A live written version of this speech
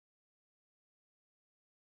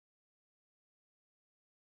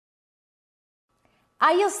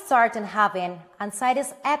I started having anxiety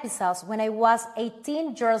episodes when I was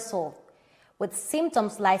 18 years old, with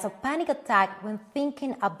symptoms like a panic attack when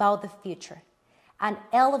thinking about the future, an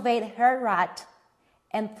elevated heart rate,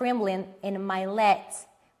 and trembling in my legs,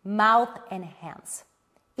 mouth, and hands.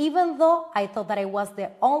 Even though I thought that I was the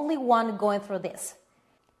only one going through this,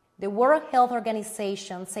 the World Health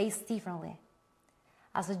Organization says differently.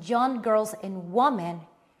 As young girls and women,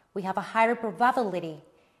 we have a higher probability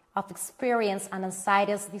of experience an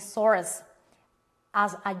anxiety disorders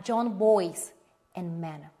as a young boys and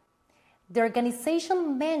men. The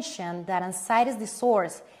organization mentioned that anxiety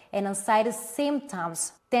disorders and anxiety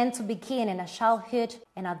symptoms tend to begin in childhood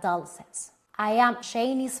and adolescence. I am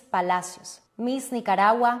Sheynnis Palacios, Miss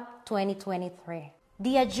Nicaragua 2023.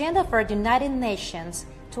 The agenda for the United Nations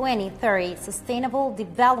 2030 Sustainable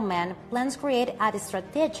Development plans create a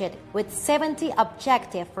strategy with 70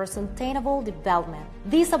 objectives for sustainable development.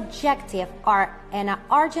 These objectives are an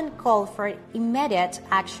urgent call for immediate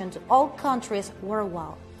action to all countries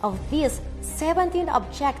worldwide. Of these 17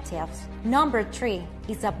 objectives, number 3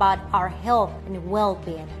 is about our health and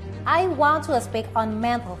well-being. I want to speak on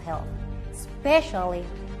mental health, especially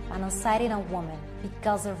on anxiety in women,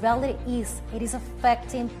 because the reality is it is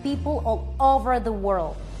affecting people all over the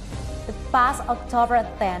world. The past October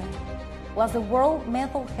 10 was the World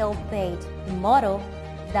Mental Health Day. The motto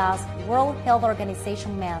that the World Health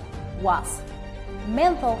Organization meant was,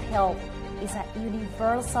 mental health is a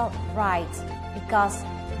universal right, because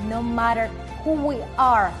no matter who we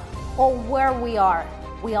are or where we are,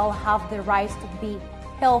 we all have the right to be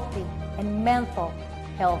healthy and mental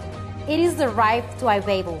health. It is the right to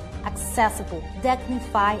available, accessible,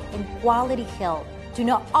 dignified, and quality health. To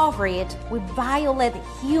not offer it, we violate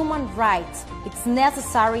human rights. It's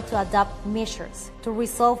necessary to adopt measures to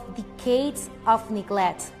resolve decades of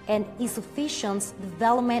neglect and insufficient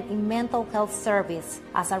development in mental health service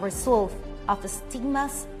as a result of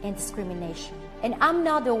stigmas and discrimination. And I'm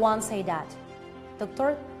not the one say that.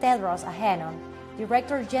 Dr. Tedros Adhanom,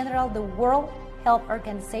 Director General of the World Health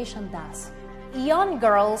Organization, does. Young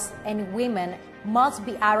girls and women must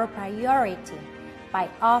be our priority by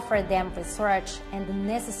offering them research and the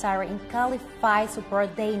necessary and qualified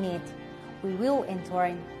support they need. We will, in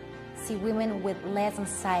turn, see women with less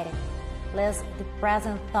anxiety, less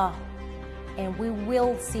depressing thought, and we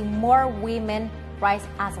will see more women rise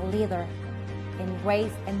as a leader and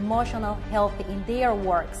raise emotional health in their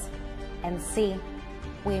works, and see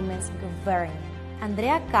women's governing.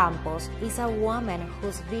 Andrea Campos is a woman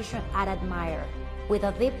whose vision I admire. With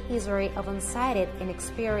a deep history of anxiety and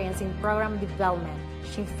experience in program development,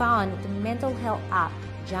 she founded the mental health app,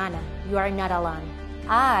 Jana, You Are Not Alone.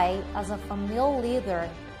 I, as a family leader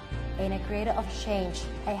and a creator of change,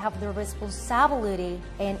 I have the responsibility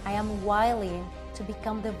and I am willing to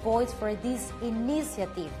become the voice for this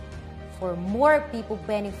initiative for more people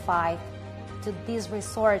benefit to this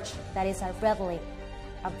research that is readily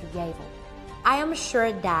available. I am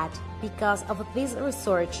sure that because of this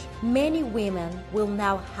research, many women will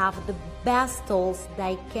now have the best tools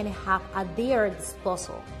they can have at their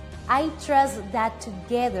disposal. I trust that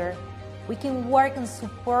together we can work on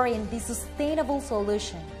supporting this sustainable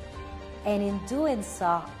solution, and in doing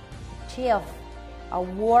so, achieve a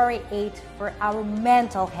worthy aid for our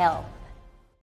mental health.